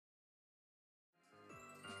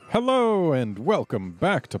Hello and welcome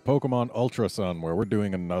back to Pokemon Ultra Sun, where we're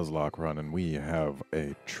doing a Nuzlocke run and we have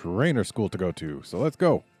a trainer school to go to. So let's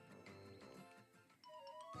go.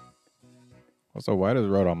 Also, why does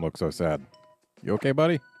Rotom look so sad? You okay,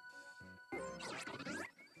 buddy?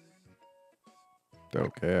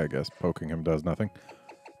 Okay, I guess poking him does nothing.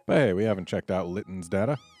 But hey, we haven't checked out Litton's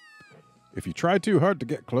data. If you try too hard to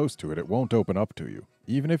get close to it, it won't open up to you.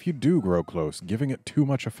 Even if you do grow close, giving it too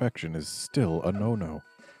much affection is still a no-no.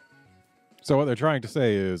 So what they're trying to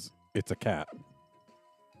say is, it's a cat.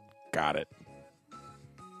 Got it.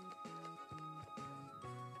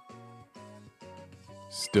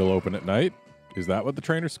 Still open at night? Is that what the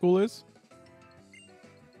trainer school is?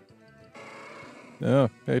 Oh,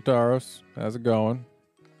 hey Taros. How's it going?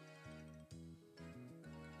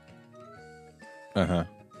 Uh-huh.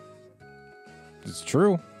 It's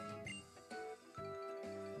true.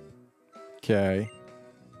 Okay.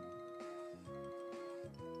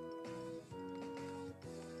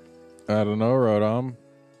 I don't know, Rotom.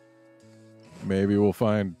 Maybe we'll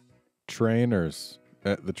find trainers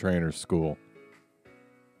at the trainer school.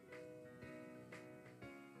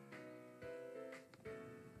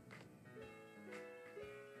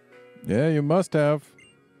 Yeah, you must have.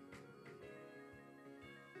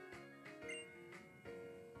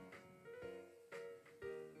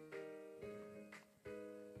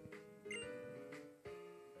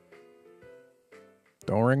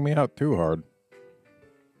 Don't ring me out too hard.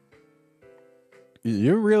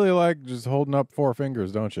 You really like just holding up four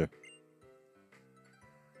fingers, don't you?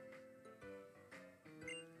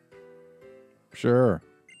 Sure.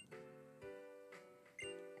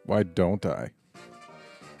 Why don't I?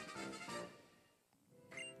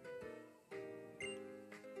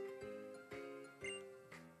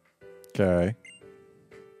 Okay.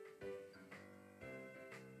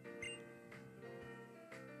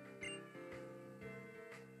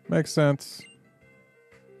 Makes sense.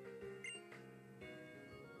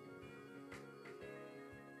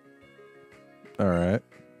 All right.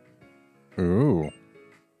 Ooh.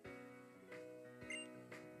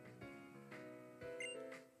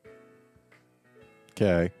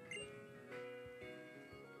 Okay.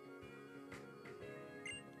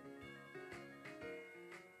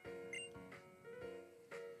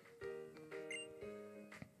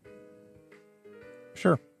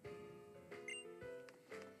 Sure.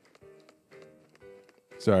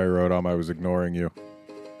 Sorry, Rotom, I was ignoring you.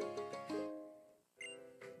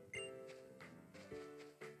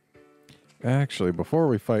 Actually, before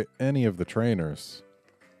we fight any of the trainers,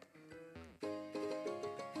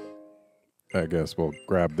 I guess we'll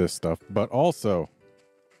grab this stuff. But also,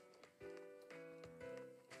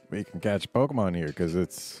 we can catch Pokemon here, because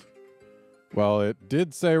it's... Well, it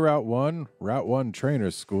did say Route 1. Route 1 Trainer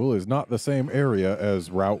School is not the same area as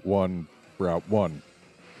Route 1, Route 1.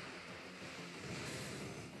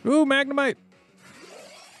 Ooh, Magnemite!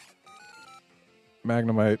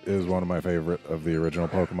 Magnemite is one of my favorite of the original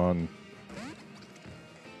Pokemon.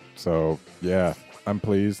 So, yeah, I'm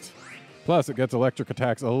pleased. Plus, it gets electric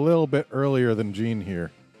attacks a little bit earlier than Gene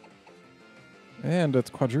here. And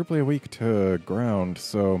it's quadruply weak to ground,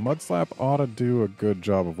 so Mudslap ought to do a good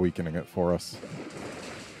job of weakening it for us.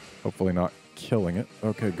 Hopefully not killing it.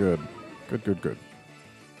 Okay, good. Good, good, good.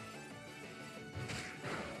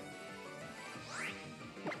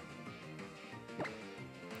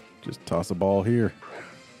 Just toss a ball here.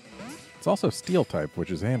 It's also Steel type,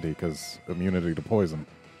 which is handy because immunity to poison.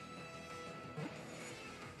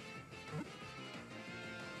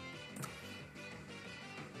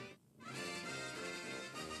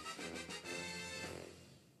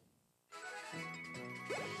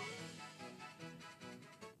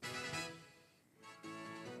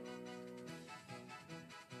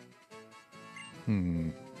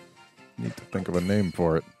 Need to think of a name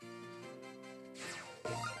for it.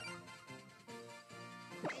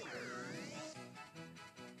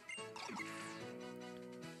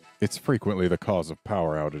 It's frequently the cause of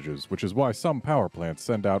power outages, which is why some power plants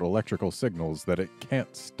send out electrical signals that it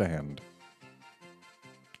can't stand.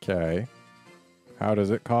 Okay. How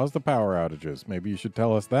does it cause the power outages? Maybe you should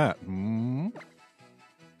tell us that.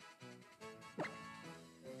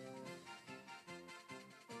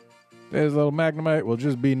 This little Magnemite will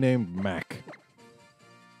just be named Mac.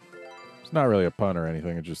 It's not really a pun or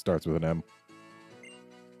anything, it just starts with an M.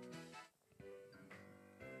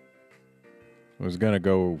 I was going to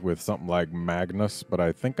go with something like Magnus, but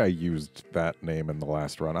I think I used that name in the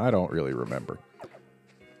last run. I don't really remember.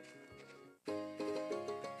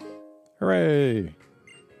 Hooray!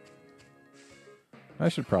 I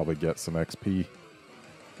should probably get some XP.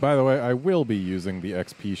 By the way, I will be using the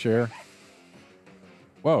XP share.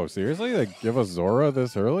 Whoa, seriously? They give us Zora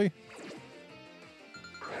this early?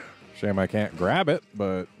 Shame I can't grab it,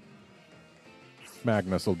 but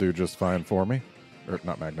Magnus will do just fine for me. Or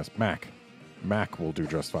not Magnus, Mac. Mac will do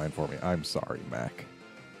just fine for me. I'm sorry, Mac.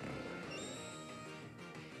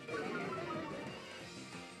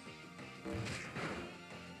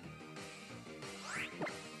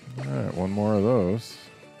 Alright, one more of those.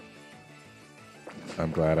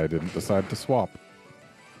 I'm glad I didn't decide to swap.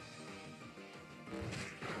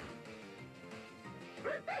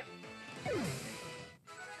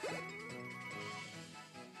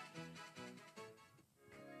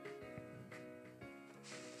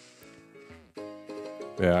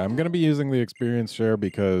 Yeah, I'm going to be using the experience share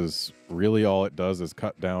because really all it does is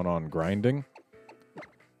cut down on grinding.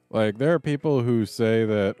 Like, there are people who say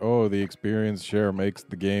that, oh, the experience share makes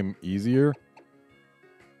the game easier.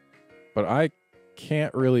 But I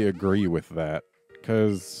can't really agree with that,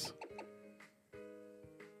 because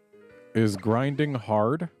is grinding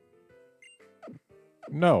hard?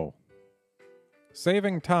 No.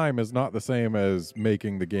 Saving time is not the same as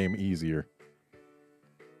making the game easier.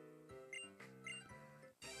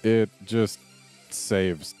 It just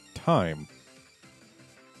saves time.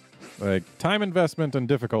 Like, time investment and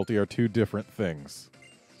difficulty are two different things.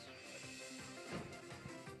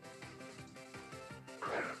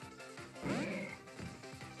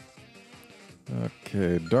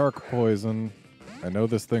 Okay, dark poison. I know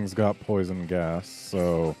this thing's got poison gas,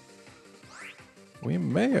 so we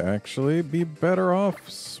may actually be better off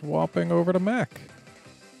swapping over to Mac.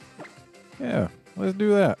 Yeah, let's do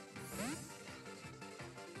that.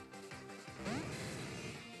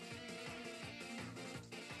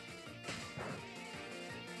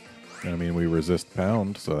 I mean, we resist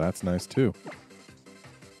pound, so that's nice too.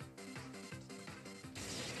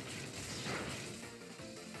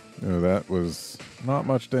 Oh, that was not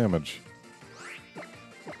much damage.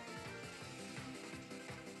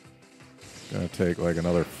 Gonna take like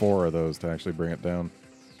another 4 of those to actually bring it down.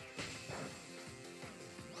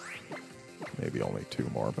 Maybe only 2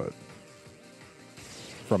 more, but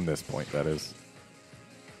from this point, that is.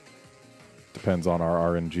 Depends on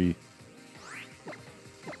our RNG.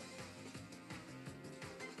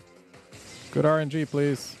 Good RNG,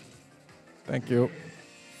 please. Thank you.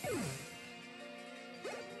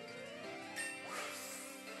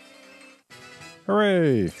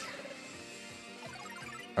 Hooray!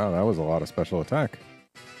 Oh, that was a lot of special attack.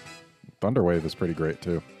 Thunder Wave is pretty great,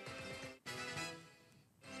 too.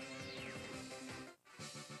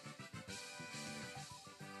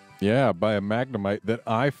 Yeah, by a Magnemite that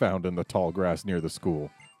I found in the tall grass near the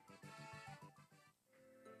school.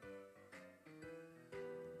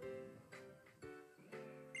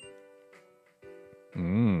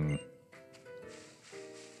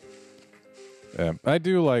 Yeah, I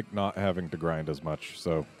do like not having to grind as much,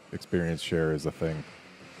 so experience share is a thing.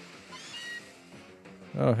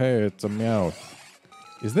 Oh, hey, it's a Meowth.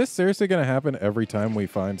 Is this seriously going to happen every time we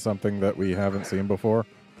find something that we haven't seen before?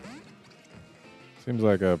 Seems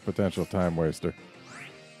like a potential time waster.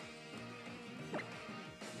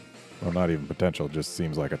 Well, not even potential, just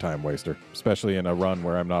seems like a time waster. Especially in a run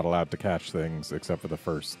where I'm not allowed to catch things except for the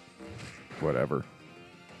first whatever.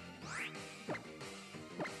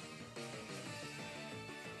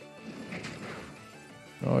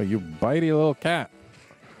 Oh, you bitey little cat.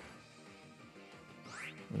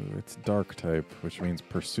 Ooh, it's dark type, which means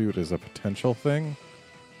pursuit is a potential thing.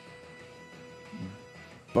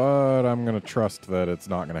 But I'm going to trust that it's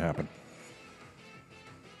not going to happen.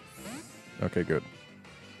 Okay, good.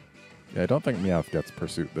 Yeah, I don't think Meowth gets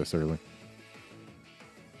pursuit this early.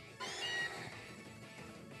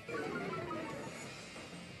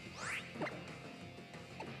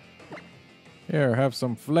 Here, have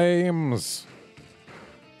some flames.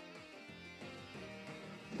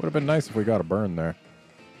 Would have been nice if we got a burn there.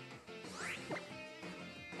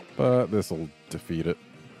 But this'll defeat it.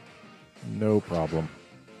 No problem.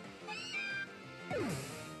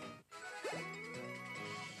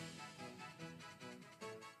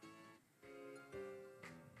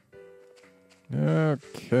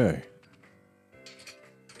 Okay.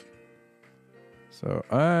 So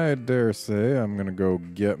I dare say I'm going to go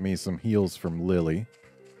get me some heals from Lily.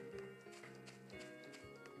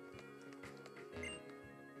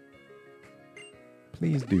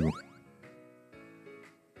 Please do.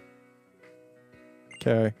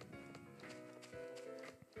 Okay.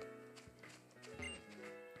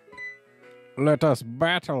 Let us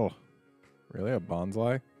battle. Really? A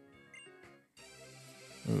Bonsai?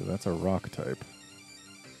 Ooh, that's a rock type.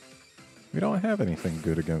 We don't have anything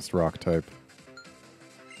good against rock type.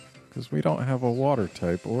 Because we don't have a water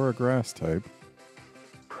type or a grass type.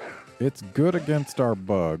 It's good against our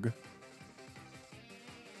bug.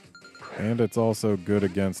 And it's also good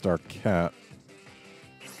against our cat.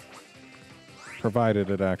 Provided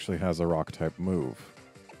it actually has a rock-type move.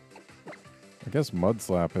 I guess Mud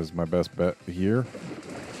Slap is my best bet here.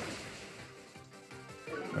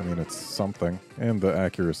 I mean, it's something. And the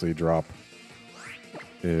accuracy drop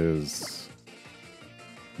is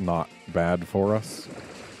not bad for us.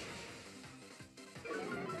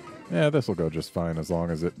 Yeah, this will go just fine as long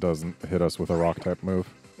as it doesn't hit us with a rock-type move.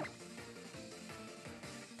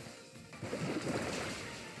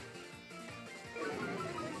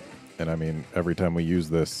 And I mean, every time we use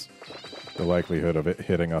this, the likelihood of it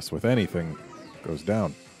hitting us with anything goes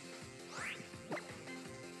down.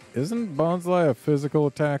 Isn't Bonsly a physical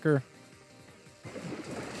attacker?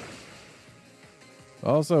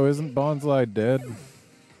 Also, isn't Bonsly dead?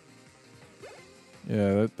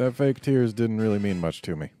 Yeah, that fake tears didn't really mean much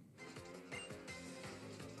to me.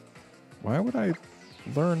 Why would I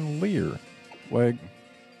learn Leer? Like,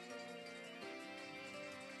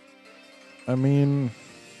 I mean,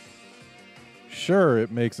 sure,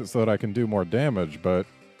 it makes it so that I can do more damage, but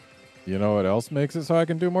you know what else makes it so I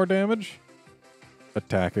can do more damage?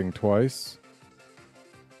 Attacking twice.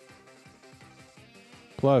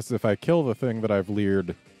 Plus, if I kill the thing that I've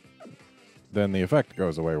leered, then the effect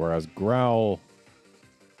goes away, whereas Growl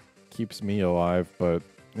keeps me alive, but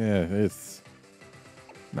yeah, it's...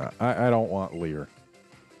 Nah, I don't want Leer.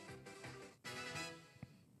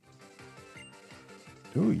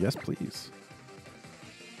 Ooh, yes, please.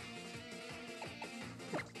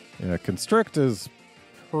 Yeah, Constrict is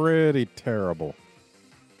pretty terrible.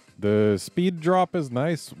 The speed drop is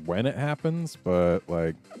nice when it happens, but,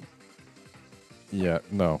 like... Yeah,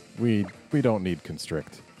 no, we don't need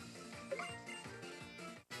Constrict.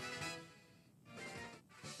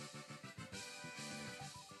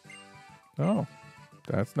 Oh,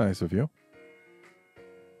 that's nice of you.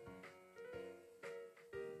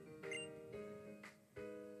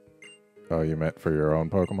 Oh, you meant for your own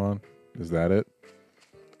Pokemon? Is that it?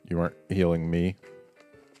 You weren't healing me?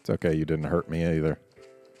 It's okay, you didn't hurt me either.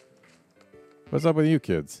 What's up with you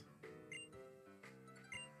kids?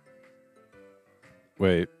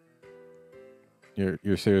 Wait.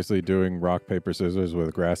 You're seriously doing rock, paper, scissors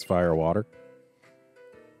with grass, fire, water?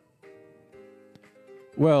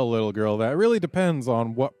 Well, little girl, that really depends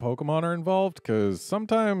on what Pokemon are involved, because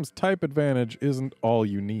sometimes type advantage isn't all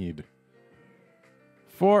you need.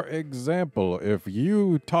 For example, if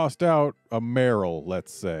you tossed out a Marill,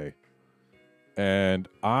 let's say, and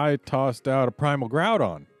I tossed out a Primal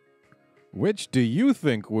Groudon, which do you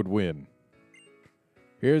think would win?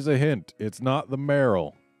 Here's a hint. It's not the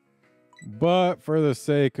Marill. But for the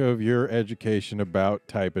sake of your education about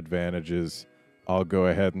type advantages, I'll go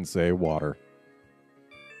ahead and say water.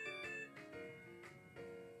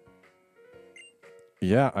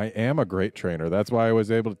 Yeah, I am a great trainer. That's why I was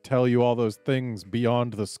able to tell you all those things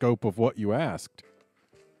beyond the scope of what you asked.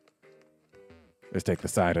 Let's take the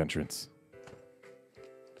side entrance.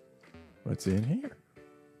 What's in here?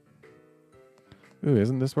 Ooh,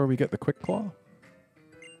 isn't this where we get the Quick Claw?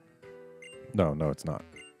 No, it's not.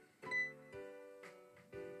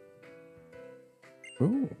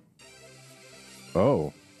 Ooh.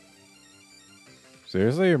 Oh.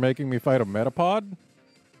 Seriously? You're making me fight a Metapod?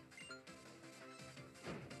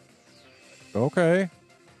 Okay.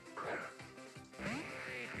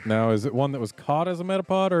 Now, is it one that was caught as a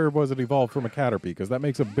Metapod, or was it evolved from a Caterpie? Because that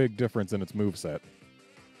makes a big difference in its moveset.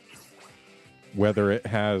 Whether it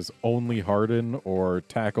has only Harden or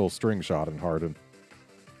Tackle, String Shot, and Harden.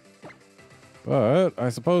 But I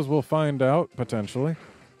suppose we'll find out, potentially.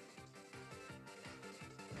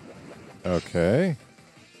 Okay.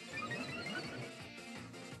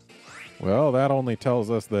 Well, that only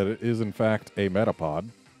tells us that it is, in fact, a Metapod.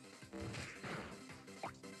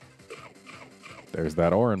 There's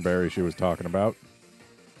that Oranberry she was talking about.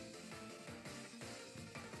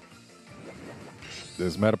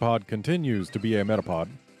 This Metapod continues to be a Metapod.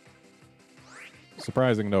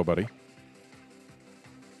 Surprising nobody.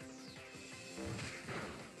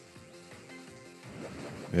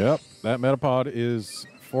 Yep, that Metapod is,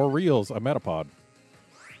 for reals, a Metapod.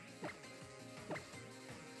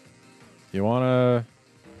 You want to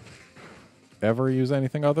ever use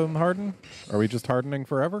anything other than Harden? Are we just hardening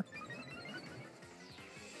forever?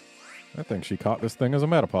 I think she caught this thing as a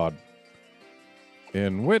Metapod.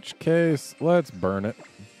 In which case, let's burn it.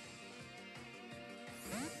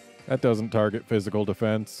 That doesn't target physical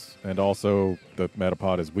defense, and also the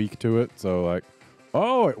Metapod is weak to it, so like...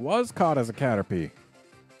 Oh, it was caught as a Caterpie.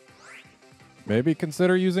 Maybe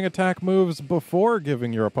consider using attack moves before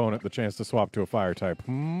giving your opponent the chance to swap to a fire type.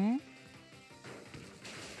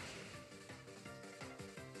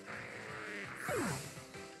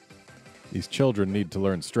 These children need to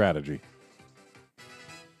learn strategy.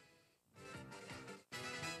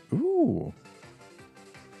 Ooh.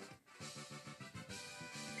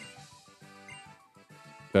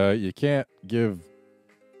 You can't give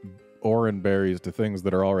orange berries to things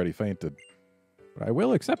that are already fainted. But I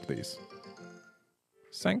will accept these.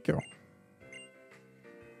 Thank you.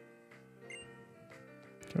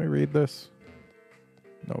 Can we read this?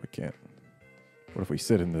 No, we can't. What if we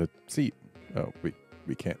sit in the seat? Oh,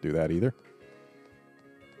 we can't do that either.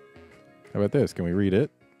 How about this? Can we read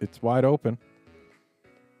it? It's wide open.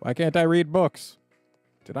 Why can't I read books?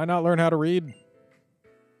 Did I not learn how to read?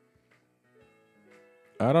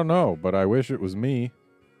 I don't know, but I wish it was me.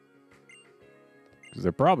 Because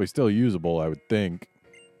they're probably still usable, I would think.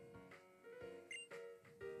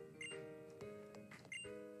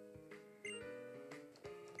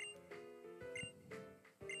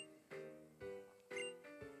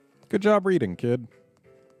 Good job reading, kid.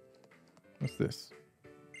 What's this?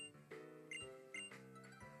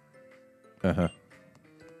 Uh-huh.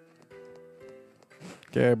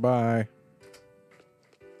 Okay, bye.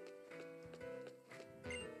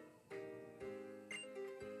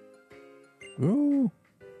 Ooh.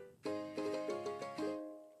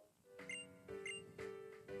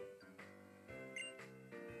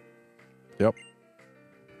 Yep.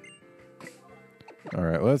 All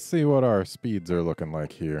right, let's see what our speeds are looking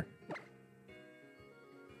like here.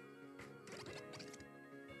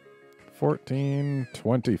 14,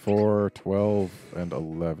 24, 12, and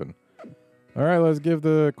 11. All right, let's give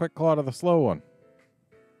the quick claw to the slow one.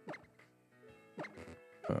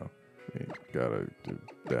 Oh, we gotta do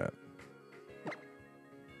that.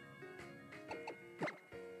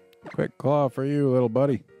 Quick claw for you, little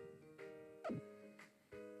buddy.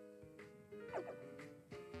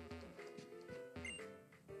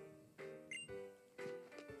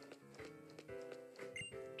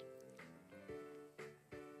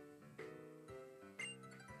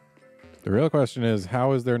 The real question is,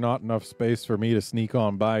 how is there not enough space for me to sneak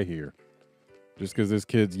on by here? Just because this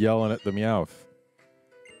kid's yelling at the Meowth.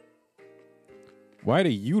 Why do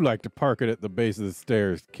you like to park it at the base of the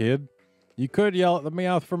stairs, kid? You could yell at the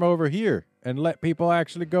Meowth from over here and let people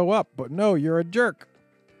actually go up, but no, you're a jerk.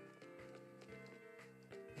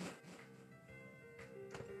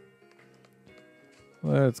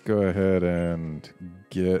 Let's go ahead and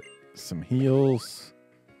get some heals,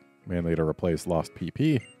 mainly to replace lost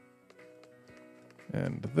PP.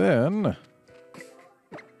 And then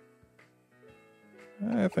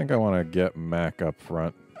I think I want to get Mac up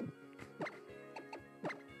front,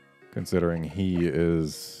 considering he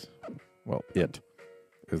is, well, it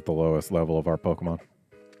is the lowest level of our Pokemon.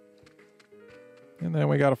 And then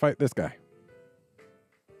we got to fight this guy.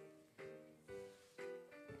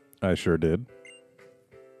 I sure did.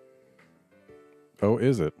 Oh,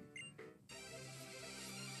 is it?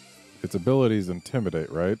 Its abilities intimidate,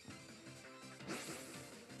 right?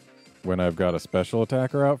 When I've got a special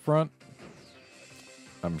attacker out front.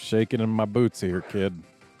 I'm shaking in my boots here, kid.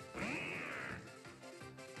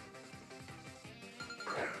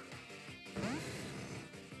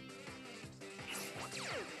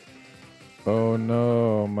 Oh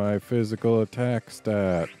no, my physical attack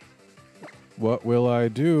stat. What will I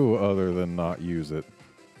do other than not use it?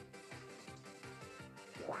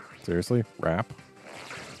 Seriously? Wrap?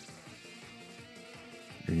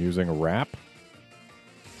 You're using a wrap?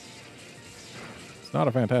 It's not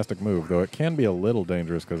a fantastic move, though it can be a little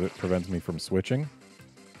dangerous because it prevents me from switching.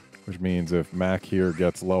 Which means if Mac here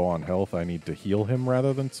gets low on health, I need to heal him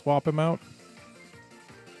rather than swap him out.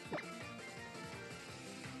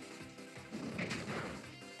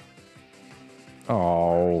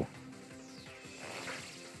 Oh.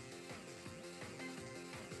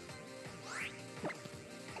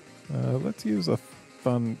 Let's use a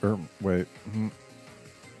thunder... Wait.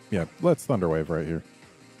 Yeah, let's Thunder Wave right here.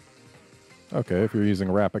 Okay, if you're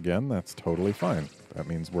using Wrap again, that's totally fine. That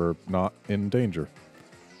means we're not in danger.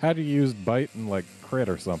 Had you used Bite and, like, Crit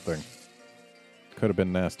or something, could have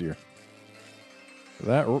been nastier.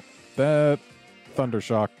 That Thunder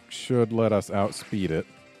Shock should let us outspeed it.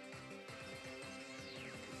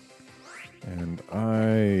 And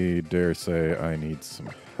I dare say I need some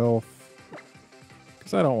health.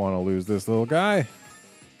 Because I don't want to lose this little guy.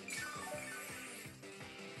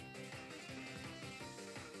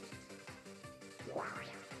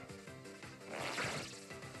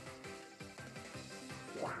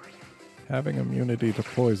 Having immunity to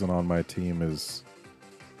poison on my team is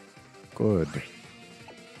good.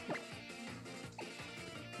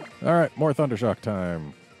 Alright, more Thundershock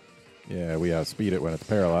time. Yeah, we outspeed it when it's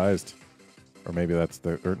paralyzed. Or maybe that's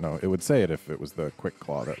the... Or no, it would say it if it was the Quick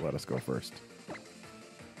Claw that let us go first.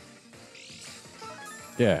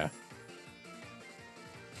 Yeah.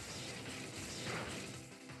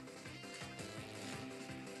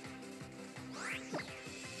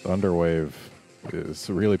 Thunderwave is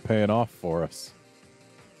really paying off for us.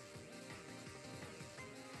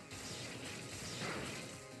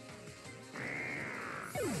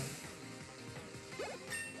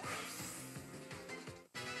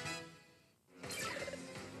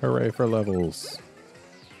 Hooray for levels.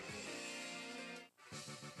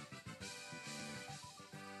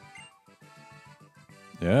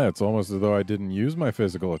 Yeah, it's almost as though I didn't use my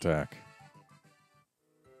physical attack.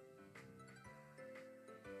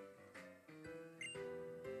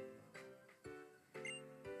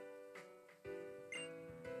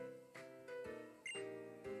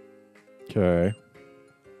 Okay.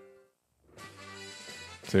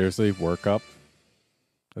 Seriously, work up.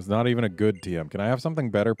 It's not even a good TM. Can I have something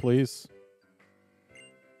better, please?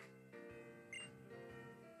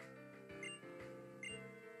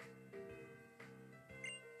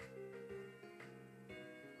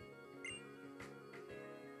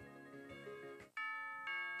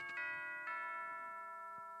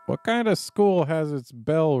 What kind of school has its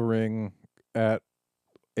bell ring at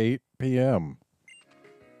 8 p.m.?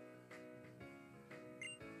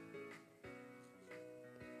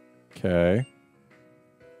 Okay.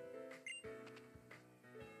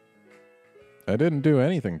 I didn't do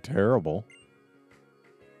anything terrible.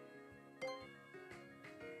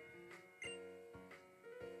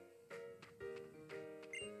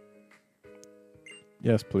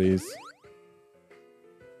 Yes, please.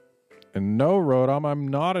 And no, Rotom, I'm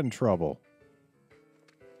not in trouble.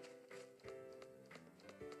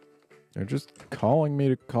 They're just calling me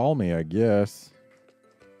to call me, I guess.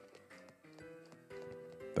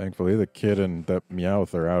 Thankfully, the kid and that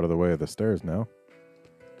Meowth are out of the way of the stairs now.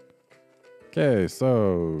 Okay,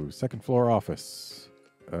 so second floor office.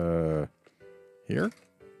 Here?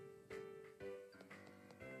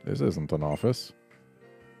 This isn't an office.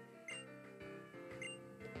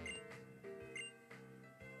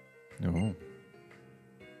 No.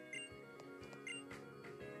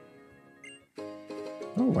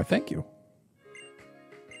 Oh, why thank you.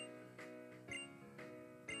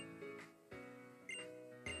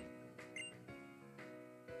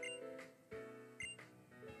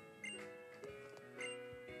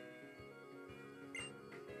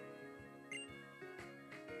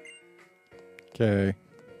 Okay.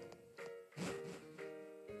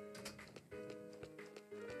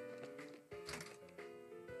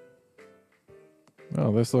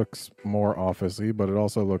 Well, this looks more office-y, but it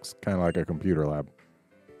also looks kind of like a computer lab.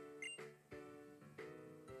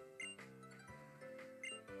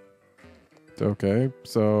 Okay,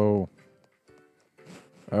 so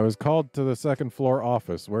I was called to the second floor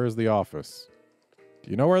office. Where's the office? Do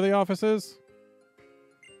you know where the office is?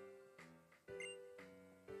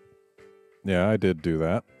 Yeah, I did do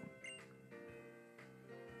that.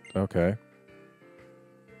 Okay.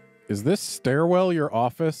 Is this stairwell your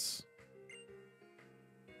office?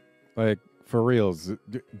 Like, for reals,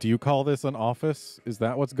 do you call this an office? Is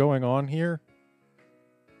that what's going on here?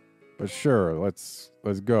 But sure, let's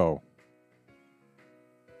go.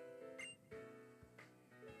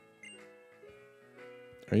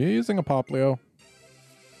 Are you using a Poplio?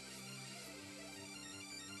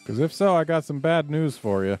 Because if so, I got some bad news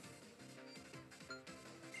for you.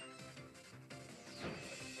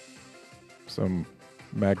 Some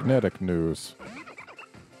magnetic news.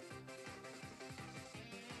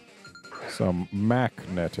 Some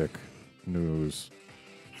magnetic news.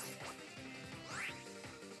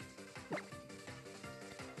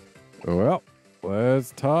 Well,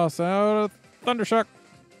 let's toss out a Thundershock.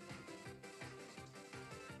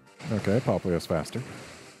 Okay, Poplio's faster.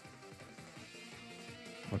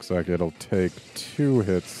 Looks like it'll take 2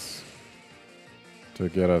 hits to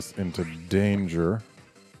get us into danger.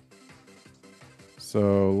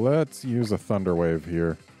 So let's use a Thunder Wave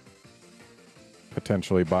here.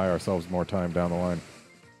 Potentially buy ourselves more time down the line.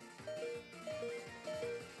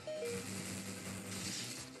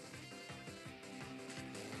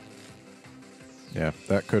 Yeah,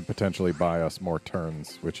 that could potentially buy us more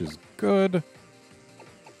turns, which is good.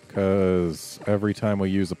 Because every time we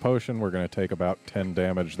use a potion, we're going to take about 10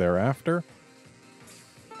 damage thereafter.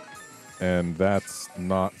 And that's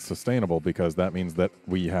not sustainable because that means that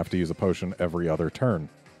we have to use a potion every other turn.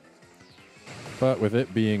 But with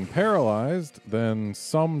it being paralyzed, then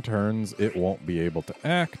some turns it won't be able to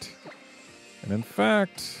act. And in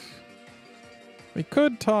fact, we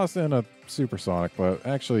could toss in a Supersonic, but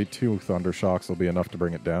actually 2 Thunder Shocks will be enough to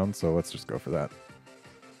bring it down, so let's just go for that.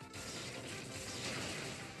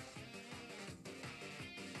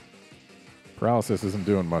 Paralysis isn't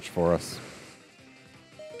doing much for us.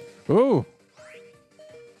 Ooh!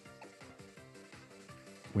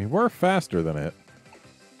 We were faster than it.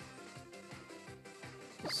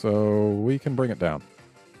 So we can bring it down.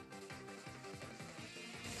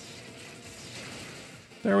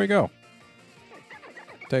 There we go.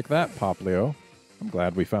 Take that, Poplio. I'm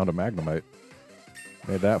glad we found a Magnemite.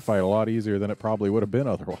 Made that fight a lot easier than it probably would have been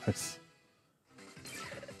otherwise.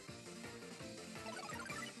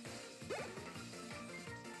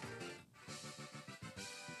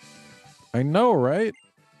 I know, right?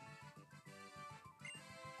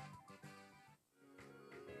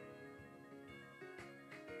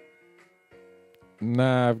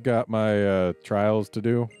 Nah, I've got my trials to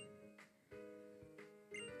do.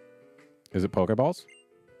 Is it Pokeballs?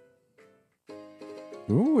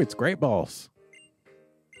 Ooh, it's Great Balls.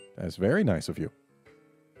 That's very nice of you.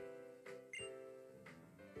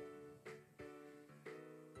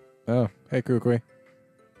 Oh, hey, Kukui.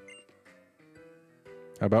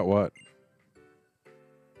 How about what?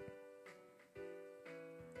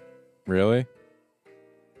 Really?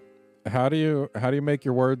 How do you make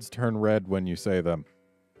your words turn red when you say them?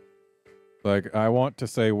 Like, I want to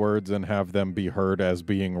say words and have them be heard as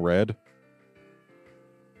being red.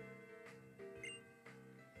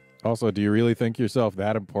 Also, do you really think yourself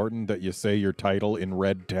that important that you say your title in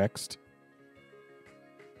red text?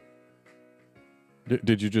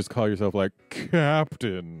 Did you just call yourself, like,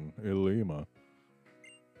 Captain Ilima?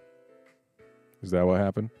 Is that what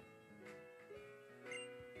happened?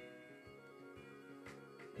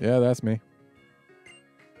 Yeah, that's me.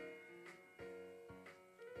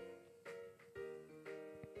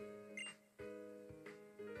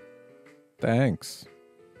 Thanks.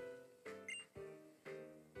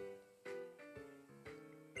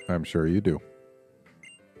 I'm sure you do.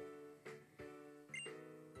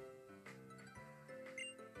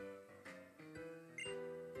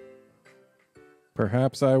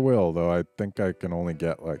 Perhaps I will, though I think I can only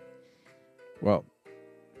get, like, well,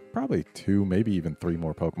 probably 2, maybe even 3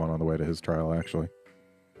 more Pokemon on the way to his trial, actually.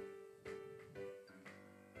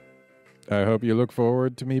 I hope you look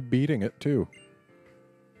forward to me beating it, too.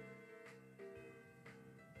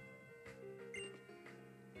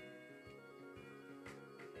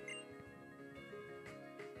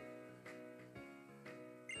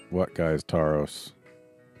 What guy's Tauros?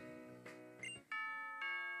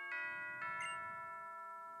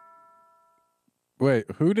 Wait,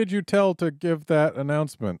 who did you tell to give that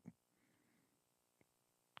announcement?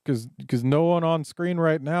 Because no one on screen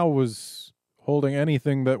right now was holding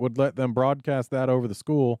anything that would let them broadcast that over the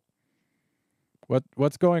school.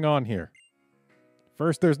 What's going on here?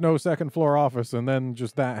 First there's no second floor office, and then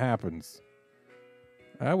just that happens.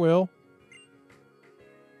 I will.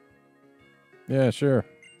 Yeah, sure.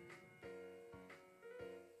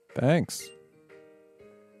 Thanks.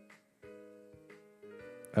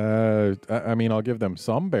 I mean, I'll give them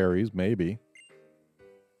some berries, maybe.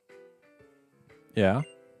 Yeah.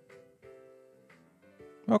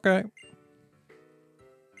 Okay.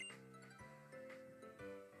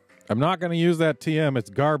 I'm not going to use that TM. It's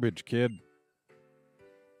garbage, kid.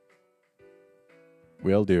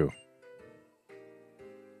 Will do.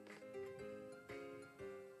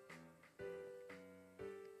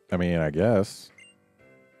 I mean, I guess.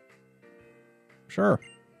 Sure.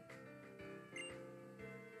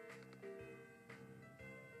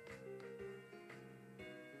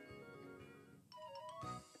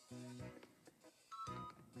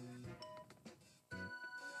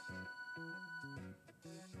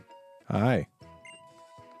 Hi.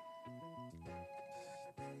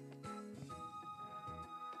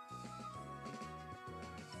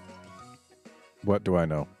 What do I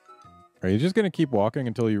know? Are you just going to keep walking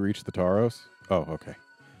until you reach the Tauros? Oh, okay.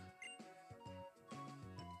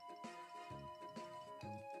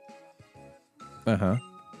 Uh-huh.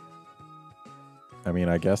 I mean,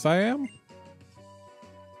 I guess I am?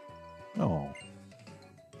 Oh.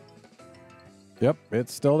 Yep,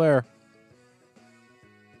 it's still there.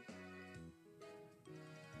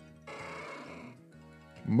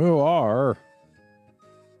 Muar.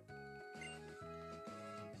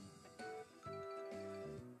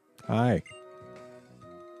 Hi.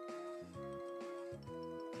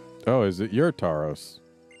 Oh, is it your Tauros?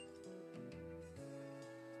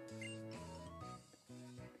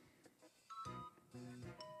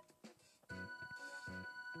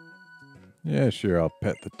 Yeah, sure, I'll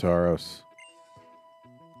pet the Tauros.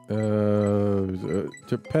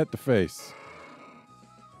 To pet the face.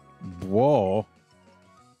 Whoa.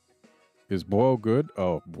 Is Bo good?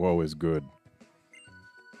 Oh, Bo is good.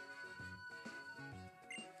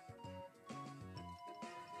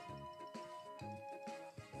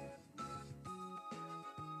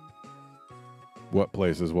 What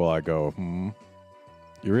places will I go?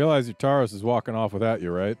 You realize your Taurus is walking off without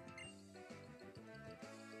you, right?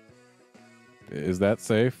 Is that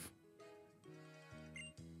safe?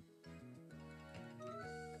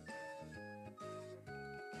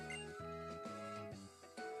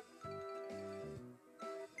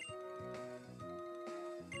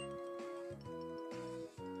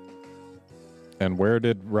 And where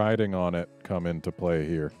did riding on it come into play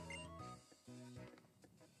here?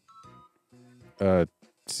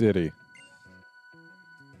 City.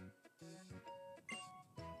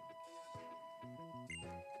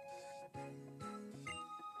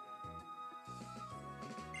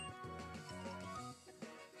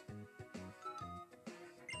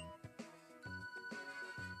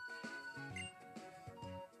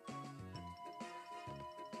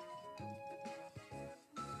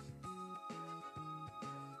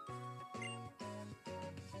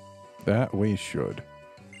 That we should.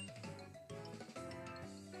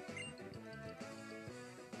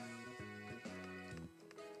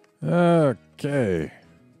 Okay.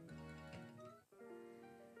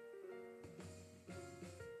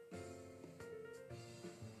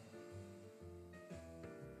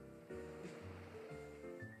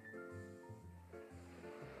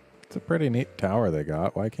 It's a pretty neat tower they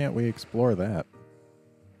got. Why can't we explore that?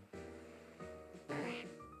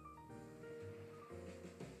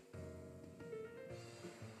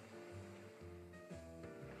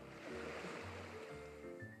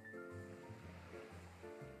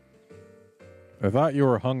 I thought you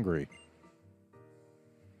were hungry.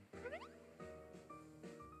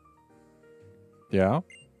 Yeah?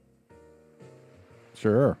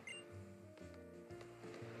 Sure.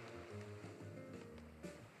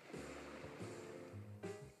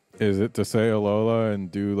 Is it to say Alola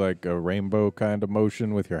and do like a rainbow kind of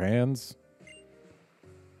motion with your hands?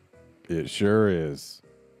 It sure is.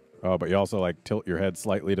 Oh, but you also like tilt your head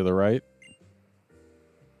slightly to the right?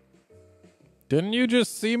 Didn't you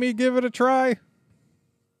just see me give it a try?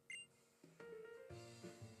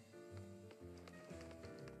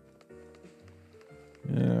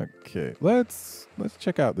 Okay, let's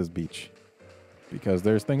check out this beach. Because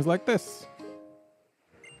there's things like this.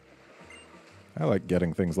 I like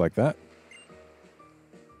getting things like that.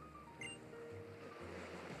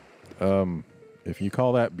 If you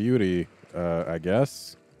call that beauty, I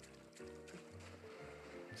guess.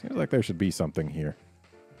 Seems like there should be something here.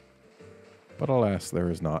 But alas, there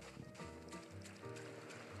is not.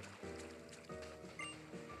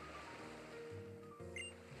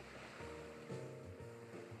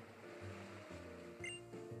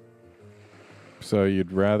 So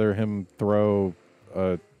you'd rather him throw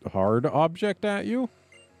a hard object at you?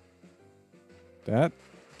 That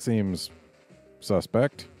seems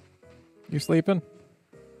suspect. You sleeping?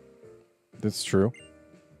 That's true.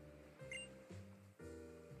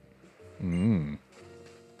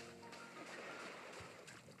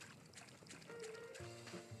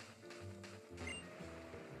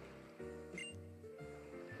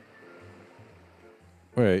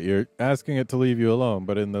 Wait, you're asking it to leave you alone,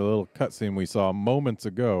 but in the little cutscene we saw moments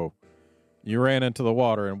ago, you ran into the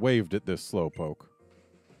water and waved at this slowpoke.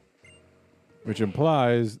 Which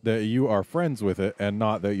implies that you are friends with it and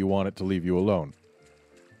not that you want it to leave you alone.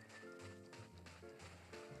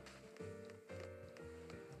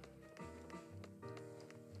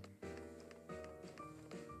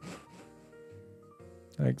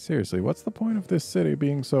 Like, seriously, what's the point of this city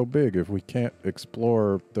being so big if we can't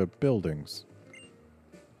explore the buildings?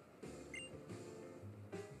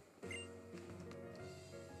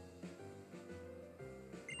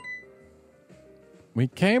 We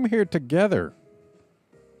came here together.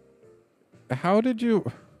 How did you...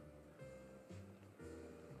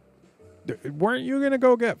 Weren't you gonna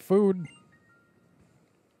go get food?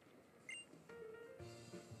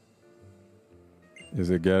 Is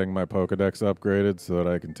it getting my Pokedex upgraded so that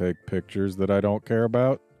I can take pictures that I don't care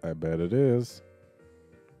about? I bet it is.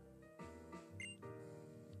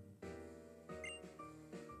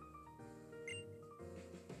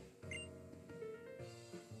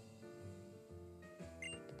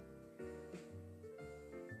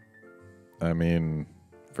 I mean,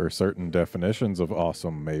 for certain definitions of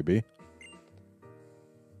awesome, maybe.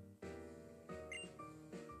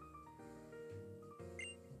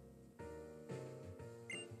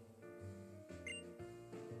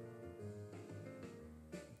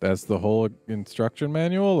 That's the whole instruction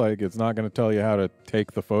manual? Like, it's not going to tell you how to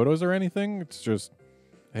take the photos or anything? It's just,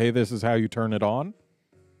 hey, this is how you turn it on?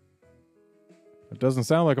 It doesn't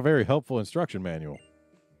sound like a very helpful instruction manual.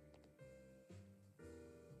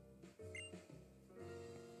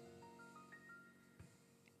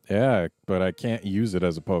 Yeah, but I can't use it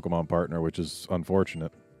as a Pokemon partner, which is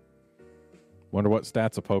unfortunate. Wonder what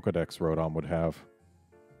stats a Pokedex Rotom would have.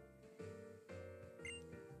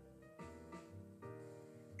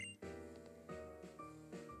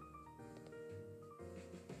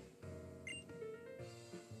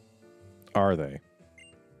 Are they?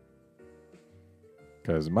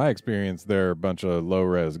 Because in my experience, they're a bunch of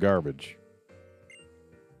low-res garbage.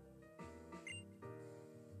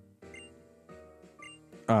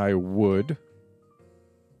 I would.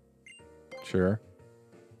 Sure.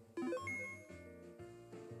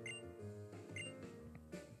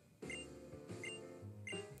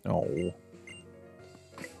 Oh.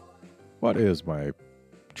 What is my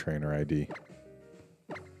trainer ID?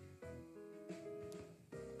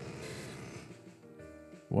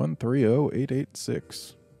 One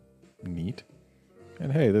 130886. Neat.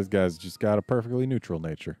 And hey, this guy's just got a perfectly neutral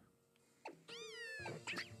nature.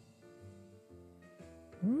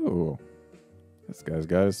 Ooh. This guy's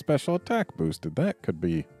got his special attack boosted. That could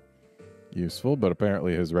be useful, but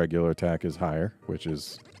apparently his regular attack is higher, which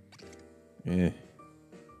is... eh.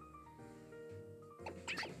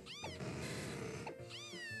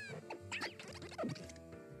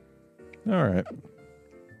 Alright.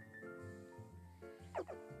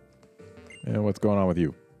 And what's going on with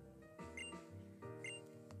you?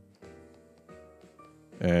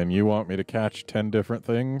 And you want me to catch 10 different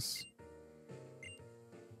things?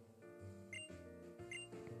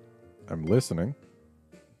 I'm listening.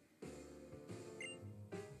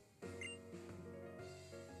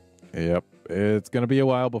 Yep. It's going to be a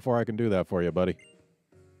while before I can do that for you, buddy.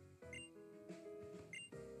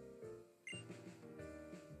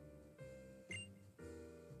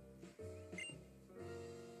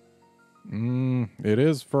 It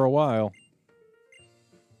is for a while.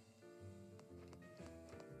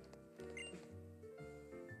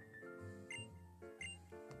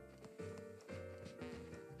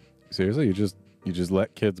 Seriously, you just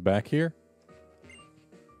let kids back here?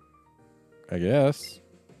 I guess.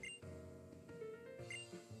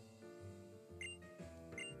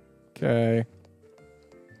 Okay.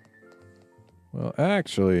 Well,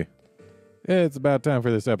 actually, it's about time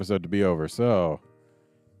for this episode to be over, so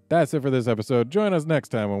that's it for this episode. Join us next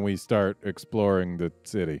time when we start exploring the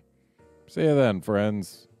city. See you then,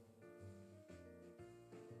 friends.